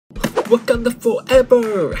Wakanda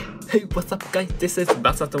forever! Hey, what's up guys, this is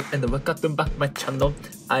Masato and welcome back to my channel.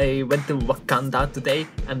 I went to Wakanda today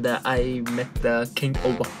and I met the king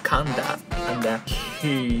of Wakanda and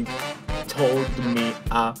he told me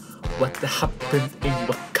what happened in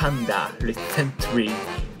Wakanda recently,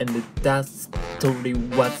 and that story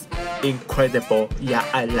was incredible. Yeah,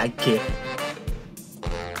 I like it.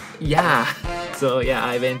 Yeah, so yeah,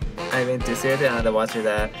 I went to theater and watched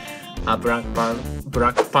the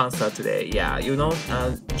Black Panther today. Yeah, you know,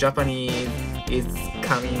 Japanese is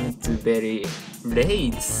coming to very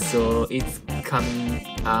late, so it's coming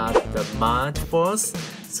at the March 4th.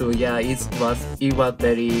 So yeah, it was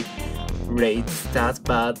very late start,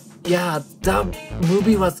 but yeah, the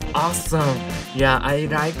movie was awesome. Yeah, I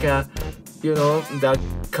like you know, the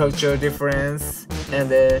culture difference, and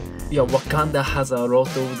yeah, Wakanda has a lot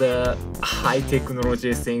of the high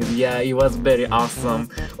technology things. Yeah, it was very awesome.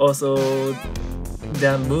 Also,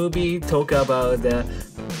 the movie talk about the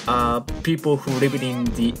people who live in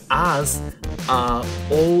the earth.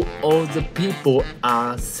 All the people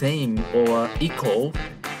are same or equal.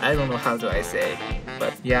 I don't know how do I say,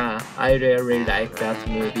 but yeah, I really like that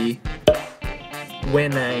movie.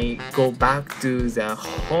 When I go back to the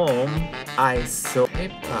home, I saw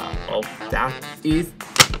paper of that is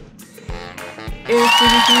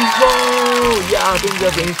Infinity War! Yeah,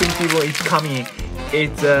 Avengers Infinity War is coming.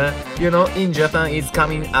 It's you know, in Japan it's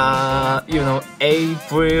coming you know,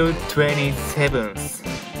 April 27th.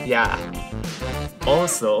 Yeah.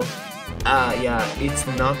 Also, yeah, it's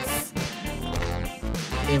not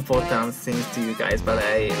important things to you guys, but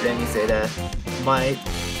let me say that my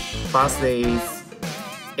birthday is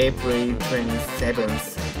April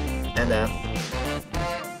 27th, and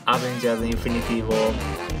Avengers Infinity War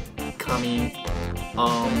coming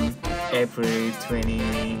on April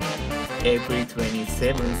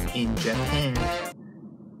 27th in Japan.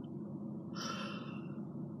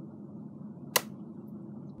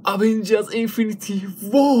 Avengers Infinity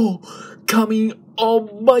War coming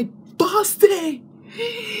on my birthday!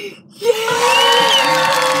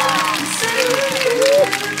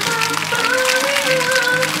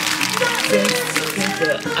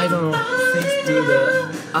 I don't know, thanks to the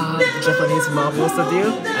Japanese Marvel Studio,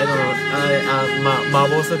 I don't know,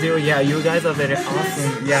 Marvel Studio, yeah, you guys are very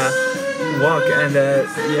awesome, yeah, work, and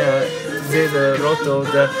yeah, there's a lot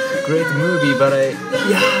of the great movie, but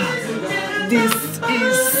yeah, this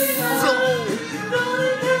is so,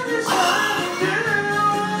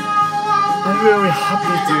 I'm really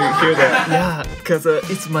happy to hear that, yeah, because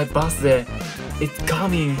it's my birthday, it's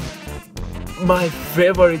coming, my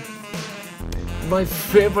favorite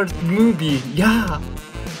movie, yeah.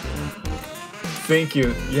 Thank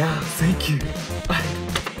you, yeah, thank you.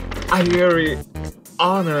 I really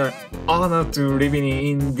honor to living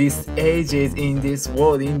in this ages, in this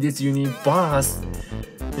world, in this universe.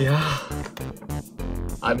 Yeah,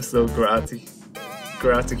 I'm so glad to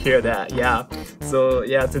hear that. Yeah, so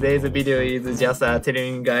yeah, today's video is just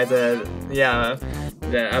telling you guys yeah,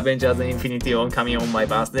 the Avengers Infinity War coming on my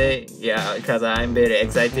birthday. Yeah, because I'm very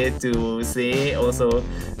excited to see. Also,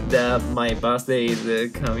 my birthday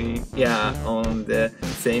is coming, yeah, on the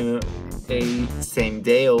same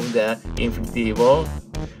day of the Infinity War.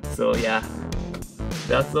 So yeah,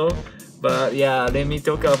 that's all. But yeah, let me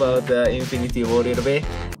talk about the Infinity War a little bit.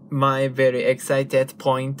 My very excited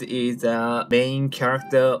point is the main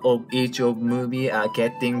character of each of movie are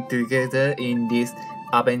getting together in this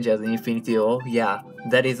Avengers Infinity War. Yeah,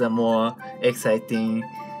 that is a more exciting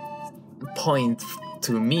point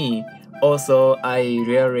to me. Also, I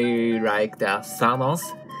really like the Thanos.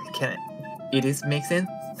 Can it make sense?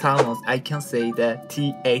 Thanos. I can say the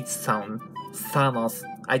TH sound. Thanos.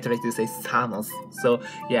 I try to say Thanos. So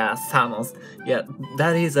yeah, Thanos. Yeah,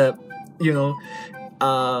 that is a, you know,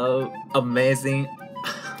 amazing.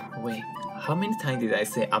 Wait, how many times did I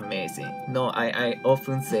say amazing? No, I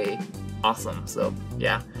often say awesome. So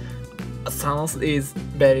yeah, Thanos is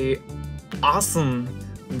very awesome,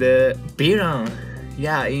 the villain,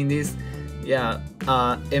 yeah, in this, yeah,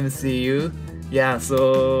 MCU. Yeah,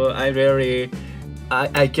 so I really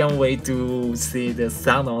I can't wait to see the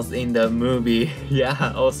Thanos in the movie.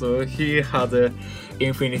 Yeah, also he had a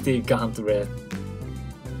Infinity Gauntlet.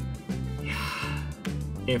 Yeah,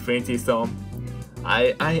 Infinity Stone.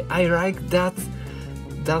 I like that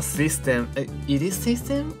system. It is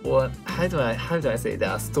system, or how do I say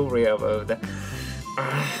the story about the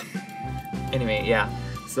anyway, yeah,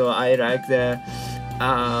 so I like the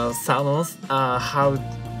Thanos.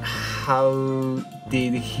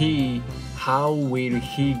 How will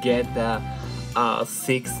he get the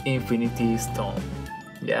 6 Infinity Stone?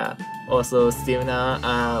 Yeah, also still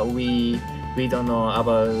now we we don't know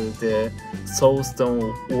about the Soul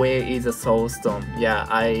Stone. Where is the Soul Stone? Yeah,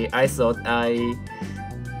 I thought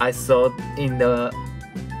in the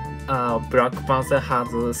Black Panther had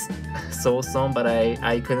the Soul Stone, but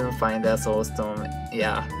I couldn't find the Soul Stone.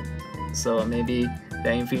 Yeah, so maybe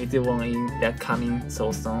the Infinity War in the coming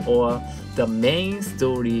Soul Stone, or the main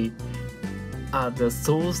story. The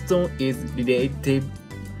Soul Stone is related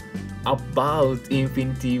about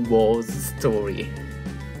Infinity War's story.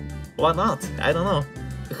 Why not? I don't know.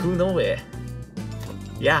 Who knows it?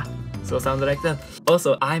 Yeah, so sounds like that.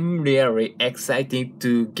 Also, I'm really excited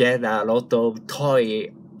to get a lot of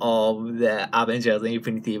toy of the Avengers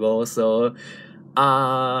Infinity War. So,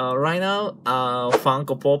 right now,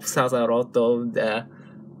 Funko Pops has a lot of the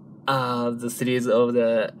series of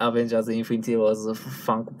the Avengers Infinity War's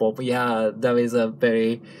Funko Pop. Yeah, that is a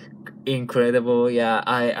very incredible. Yeah,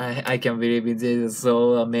 I can believe it is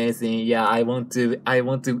so amazing. Yeah, I want to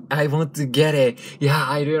get it. Yeah,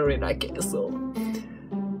 I really like it so.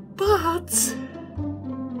 But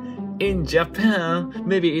in Japan,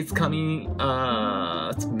 maybe it's coming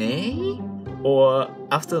May or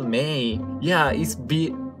after May. Yeah, it's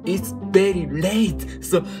very late.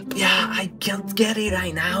 So yeah, I can't get it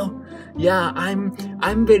right now. Yeah, I'm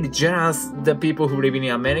very jealous the people who live in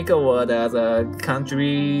America or the other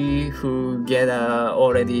country who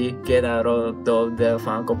already get a lot of the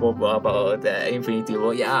Funko Pop about the Infinity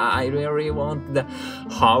War. Yeah, I really want the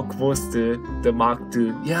Hulk poster, the Mark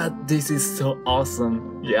II. Yeah, this is so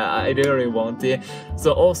awesome. Yeah, I really want it.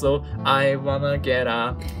 So also I want to get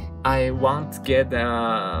a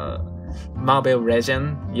Marvel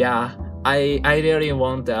Legend. Yeah, I really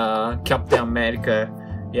want Captain America.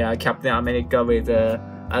 Yeah, Captain America with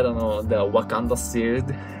I don't know, the Wakanda shield.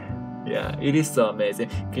 Yeah, it is so amazing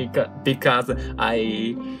because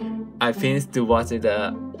I finished to watch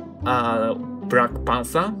the Black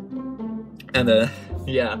Panther, and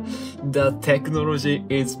yeah, the technology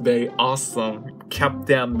is very awesome.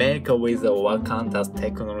 Captain America with the Wakanda's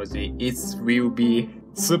technology, it will be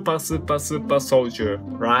super soldier,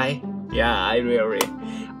 right? Yeah,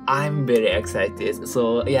 I'm very excited.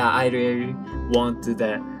 So yeah, I really want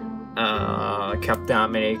the Captain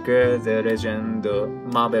America, the legend, the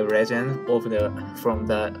Marvel Legend from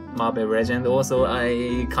the Marvel Legend. Also,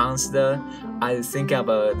 I think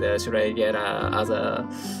about should I get as a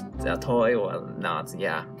toy or not?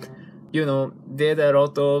 Yeah, you know, there's a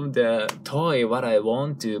lot of the toy what I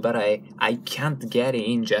want to, but I can't get it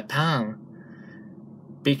in Japan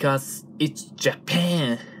because it's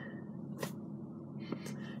Japan.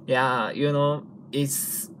 Yeah, you know,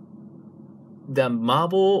 it's the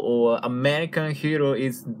Marvel or American hero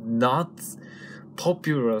is not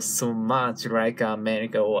popular so much like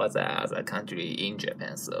America or other country in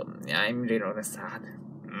Japan. So yeah, I'm really sad.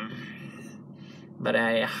 But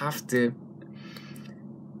I have to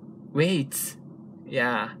wait.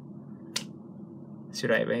 Yeah.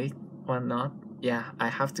 Should I wait or not? Yeah, I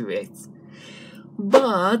have to wait.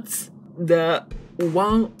 But the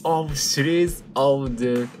one of series of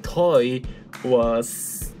the toy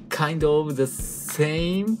was kind of the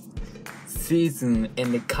same season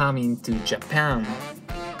and coming to Japan.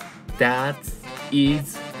 That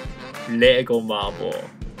is Lego Marvel.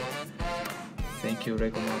 Thank you,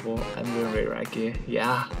 Lego Marvel. I'm really like it.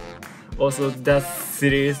 Yeah. Also, the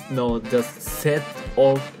set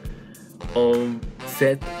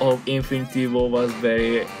of Infinity War was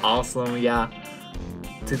very awesome. Yeah.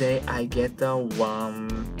 Today I get the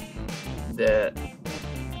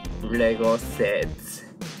Lego set.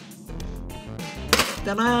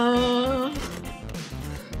 Ta-da!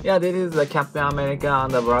 Yeah, this is the Captain America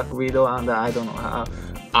and the Black Widow and I don't know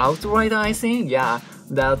Outrider, I think. Yeah,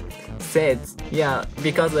 that set. Yeah,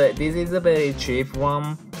 because this is a very cheap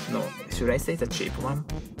one. No, should I say the cheap one?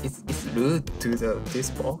 It's rude to this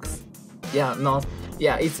box. Yeah, not.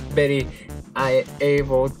 Yeah, it's very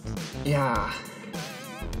able. Yeah.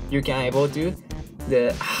 You can able to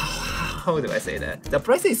how do I say that? The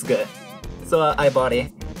price is good, so I bought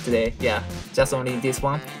it today. Yeah, just only this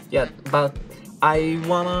one. Yeah, but I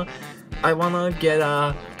wanna get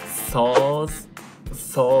a Soul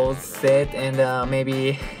set and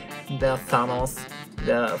maybe the Thanos,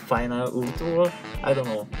 the final Ultra. I don't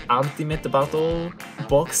know, Ultimate Battle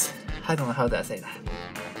box. I don't know how to say that.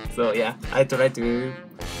 So yeah, I try to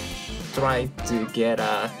get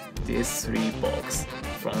these 3 box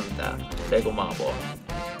from the Lego Marvel.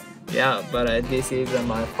 Yeah, but this is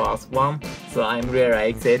my first one, so I'm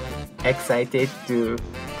really excited to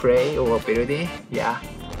play or build it. Yeah.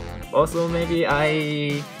 Also, maybe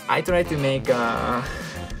I try to make a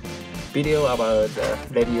video about the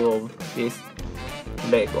review of this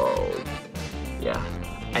Lego. Yeah.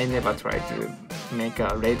 I never tried to make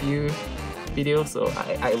a review video, so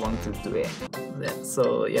I want to do it.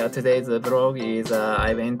 So yeah, today's vlog is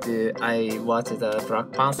I watched the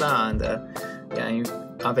Black Panther and yeah,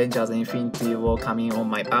 Avengers Infinity War coming on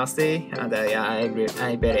my birthday, and yeah, I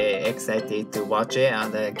very excited to watch it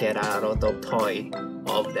and get a lot of toy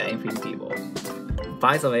of the Infinity War.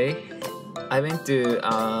 By the way, I went to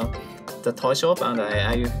the toy shop and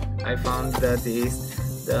I found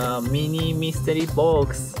the mini mystery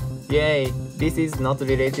box. Yay! This is not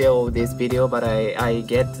related to this video, but I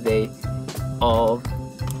get today of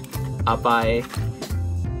by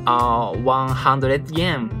 100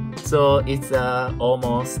 yen. So it's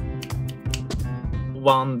almost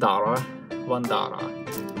 $1.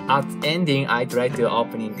 At ending, I try to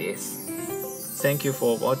opening this. Thank you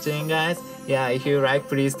for watching, guys. Yeah, if you like,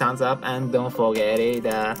 please thumbs up and don't forget it.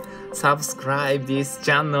 Subscribe this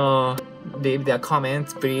channel. Leave the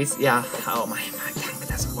comment, please. Yeah. Oh my tongue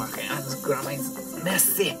doesn't work. Grammar is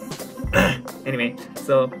messy. Anyway,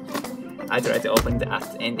 so I try to open the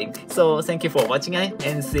at ending. So thank you for watching, guys,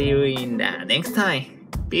 and see you in the next time.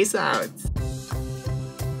 Peace out.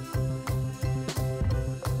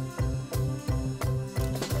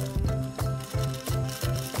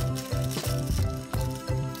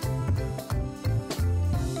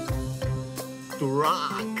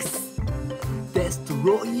 Drugs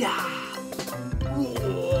Destroyer.